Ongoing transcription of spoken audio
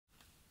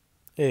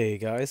Hey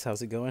guys,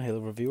 how's it going? Hello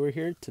Reviewer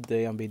here.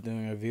 Today I'm be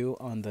doing a review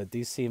on the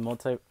DC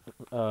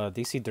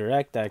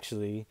Direct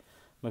actually,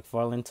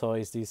 McFarlane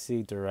Toys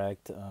DC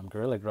Direct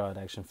Gorilla Grodd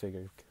action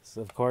figure. 'Cause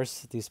of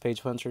course these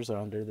page punchers are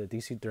under the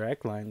DC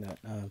Direct line that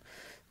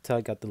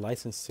Tell got the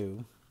license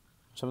to,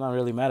 which I'm not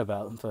really mad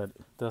about, but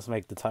it does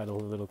make the title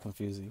a little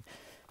confusing.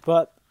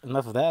 But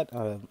enough of that.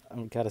 I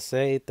gotta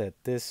say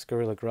that this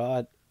Gorilla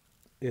Grodd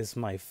is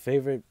my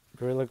favorite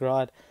Gorilla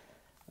Grodd.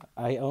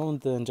 I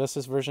owned the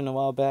Injustice version a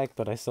while back,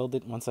 but I sold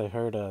it once I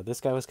heard this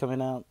guy was coming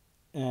out,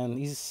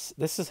 and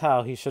this is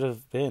how he should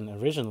have been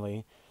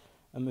originally.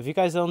 If you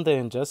guys owned the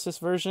Injustice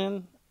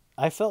version,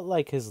 I felt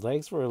like his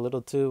legs were a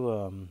little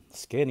too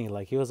skinny.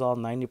 Like he was all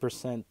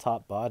 90%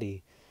 top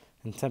body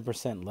and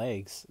 10%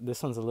 legs.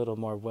 This one's a little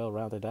more well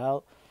rounded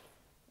out.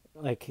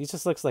 Like he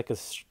just looks like a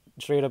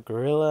straight up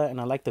gorilla,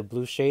 and I like the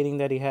blue shading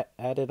that he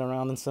added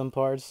around in some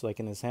parts, like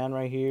in his hand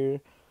right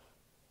here.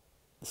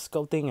 The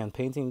sculpting and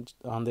painting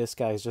on this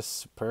guy is just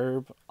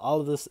superb. All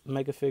of the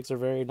mega figs are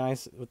very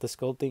nice with the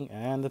sculpting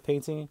and the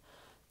painting.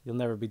 You'll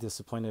never be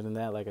disappointed in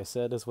that, like I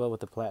said, as well with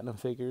the platinum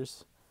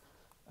figures.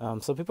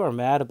 Some people are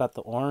mad about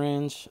the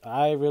orange.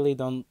 I really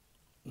don't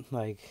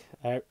like.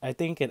 I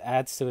think it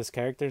adds to his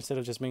character instead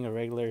of just being a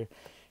regular,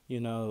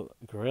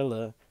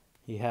 gorilla.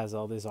 He has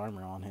all this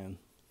armor on him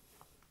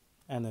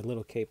and a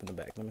little cape in the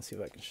back. Let me see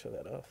if I can show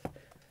that off.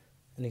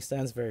 And he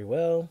stands very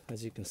well,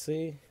 as you can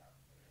see.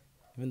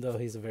 Even though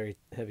he's a very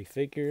heavy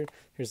figure.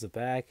 Here's the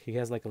back. He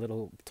has like a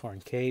little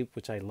torn cape,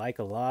 which I like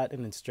a lot,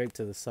 and then straight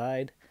to the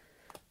side.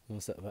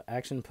 Almost an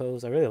action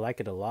pose. I really like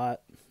it a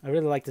lot. I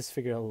really like this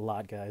figure a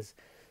lot, guys.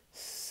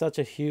 Such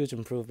a huge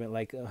improvement,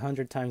 like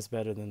 100 times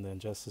better than the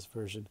Injustice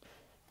version.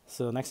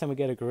 So next time we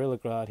get a Gorilla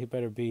Grodd, he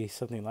better be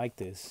something like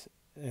this.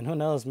 And who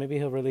knows, maybe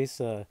he'll release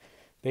a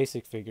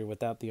basic figure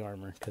without the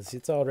armor, because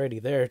it's already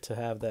there to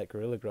have that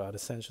Gorilla Grodd,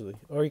 essentially.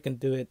 Or you can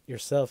do it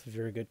yourself if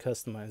you're a good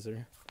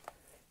customizer.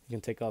 You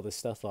can take all this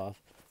stuff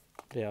off.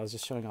 Yeah, I was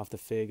just showing off the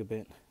fig a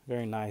bit.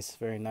 Very nice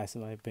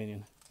in my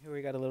opinion. Here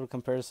we got a little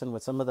comparison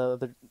with some of the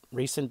other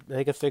recent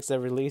Mega Figs that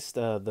released.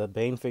 The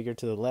Bane figure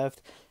to the left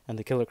and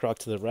the Killer Croc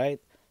to the right.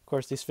 Of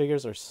course, these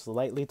figures are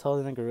slightly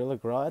taller than Gorilla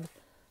Grodd,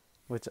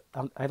 which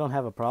I don't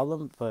have a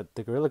problem, but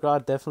the Gorilla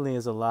Grodd definitely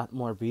is a lot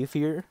more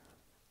beefier.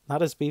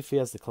 Not as beefy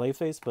as the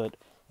Clayface, but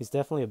he's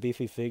definitely a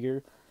beefy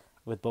figure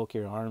with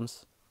bulkier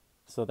arms.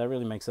 So that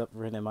really makes up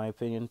for it in my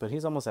opinion. But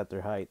he's almost at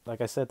their height. Like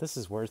I said, this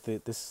is worth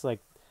it. This is like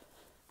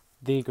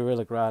the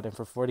Gorilla Grodd, and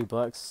for 40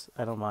 bucks,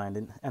 I don't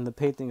mind. And the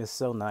painting is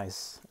so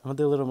nice. I'm gonna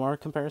do a little more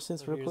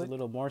comparisons real quick. A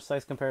little more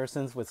size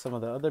comparisons with some of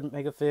the other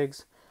Mega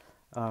Figs.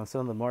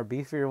 Some of the more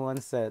beefier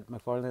ones that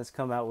McFarlane has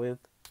come out with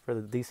for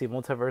the DC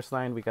Multiverse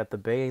line. We got the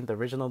Bane, the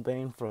original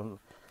Bane from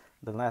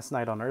the Last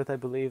Night on Earth, I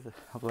believe.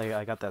 Hopefully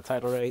I got that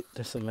title right.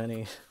 There's so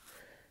many.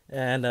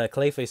 And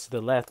Clayface to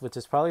the left, which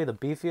is probably the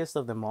beefiest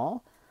of them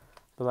all.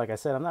 But like I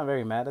said, I'm not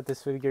very mad at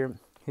this figure.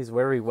 He's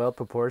very well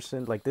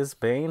proportioned. Like this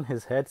Bane,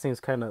 his head seems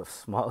kind of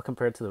small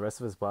compared to the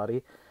rest of his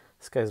body.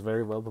 This guy's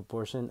very well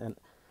proportioned. And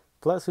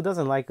plus, who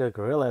doesn't like a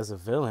gorilla as a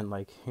villain?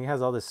 Like, he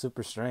has all this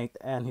super strength,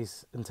 and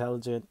he's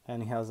intelligent,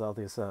 and he has all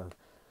these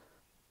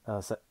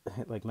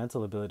like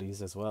mental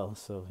abilities as well.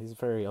 So he's a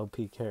very OP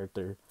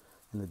character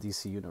in the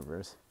DC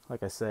universe.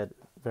 Like I said,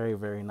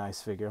 very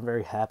nice figure. I'm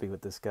very happy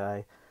with this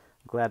guy.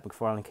 I'm glad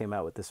McFarlane came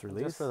out with this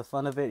release. Just for the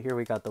fun of it, here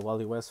we got the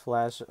Wally West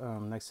Flash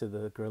next to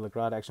the Gorilla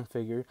Grodd action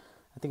figure.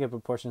 I think it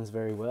proportions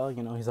very well.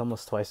 You know, he's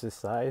almost twice his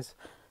size,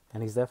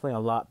 and he's definitely a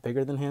lot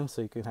bigger than him.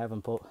 So you can have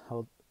him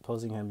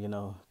posing him, you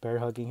know, bear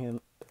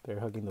hugging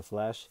the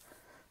Flash.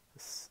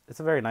 It's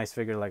a very nice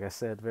figure, like I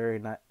said.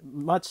 Very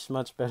much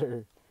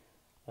better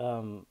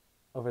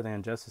over the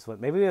Injustice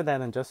one. Maybe if that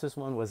Injustice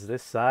one was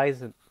this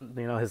size, and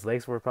you know, his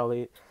legs were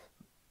probably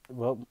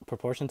well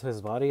proportioned to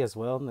his body as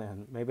well,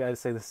 and maybe I'd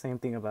say the same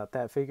thing about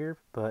that figure,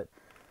 but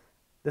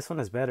this one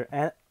is better.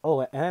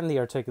 And the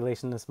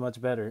articulation is much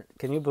better.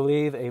 Can you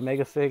believe a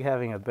Mega Fig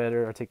having a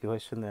better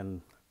articulation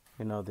than,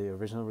 you know, the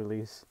original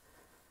release?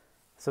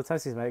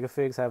 Sometimes these Mega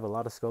Figs have a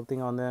lot of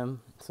sculpting on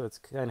them, so it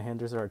kind of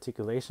hinders their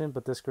articulation,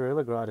 but this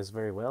Gorilla Grodd is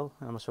very well.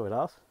 I'm going to show it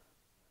off.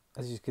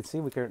 As you can see,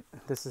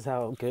 this is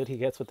how good he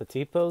gets with the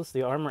T-pose.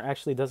 The armor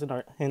actually doesn't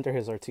hinder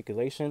his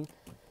articulation.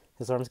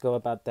 His arms go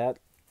about that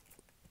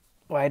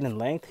wide in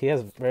length. He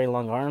has very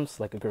long arms,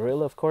 like a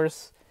gorilla, of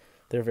course.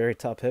 They're very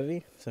top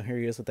heavy. So here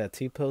he is with that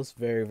T-pose.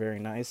 Very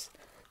nice.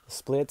 The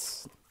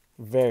splits,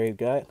 very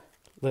good.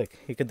 Look,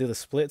 he could do the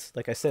splits.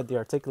 Like I said, the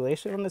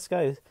articulation on this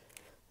guy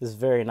is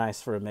very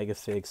nice for a Mega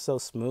Fig. So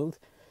smooth.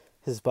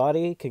 His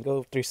body can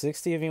go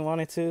 360 if he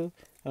wanted to.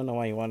 I don't know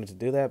why he wanted to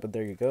do that, but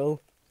there you go.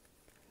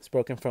 It's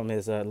broken from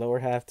his lower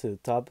half to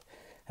top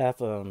half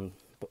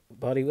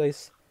body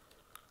waist.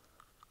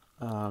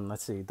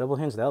 Let's see, double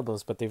hinged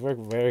elbows, but they work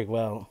very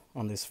well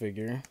on this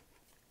figure.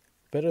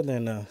 Better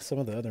than some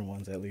of the other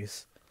ones, at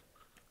least.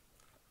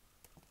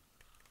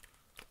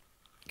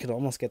 You could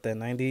almost get that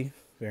 90.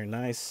 Very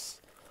nice.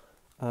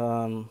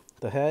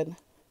 The head,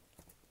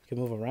 you can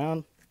move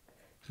around.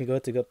 You can go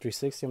up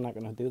 360. I'm not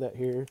going to do that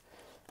here.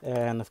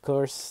 And of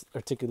course,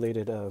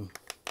 articulated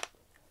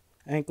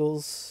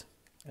ankles.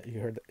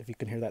 If you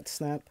can hear that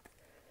snap.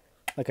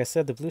 Like I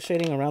said, the blue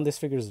shading around this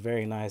figure is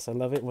very nice. I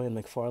love it when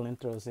McFarlane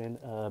throws in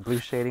blue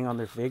shading on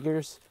their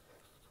figures.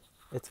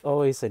 It's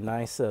always a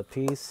nice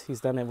piece.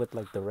 He's done it with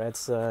like the Red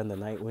Sun, the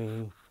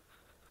Nightwing.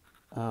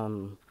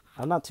 I'm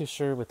not too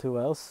sure with who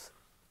else.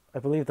 I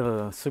believe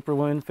the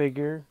Superwoman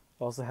figure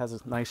also has a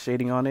nice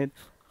shading on it.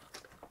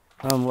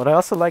 What I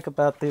also like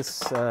about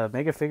this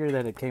Mega figure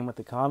that it came with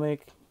the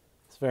comic,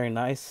 it's very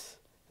nice.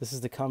 This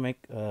is the comic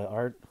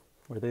art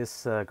where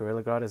this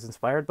Gorilla God is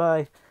inspired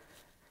by.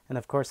 And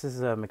of course, this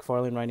is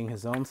McFarlane writing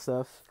his own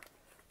stuff,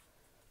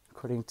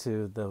 according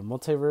to the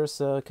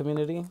Multiverse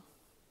community.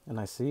 And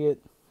I see it.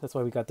 That's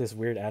why we got this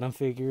weird Atom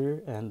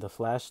figure and the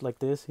Flash like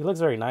this. He looks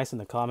very nice in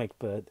the comic,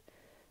 but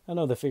I don't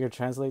know if the figure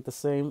translate the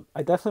same.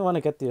 I definitely want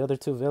to get the other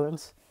two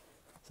villains.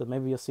 So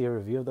maybe you'll see a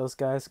review of those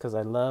guys, because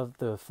I love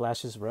the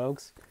Flash's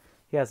rogues.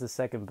 He has the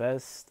second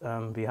best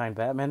behind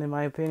Batman in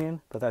my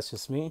opinion, but that's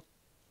just me.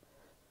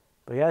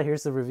 But yeah,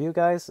 here's the review,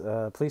 guys.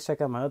 Please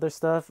check out my other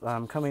stuff.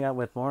 I'm coming out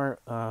with more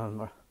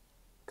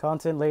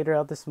content later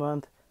out this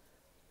month.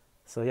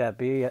 So yeah,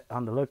 be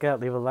on the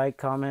lookout. Leave a like,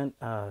 comment,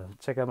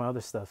 check out my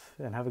other stuff,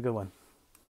 and have a good one.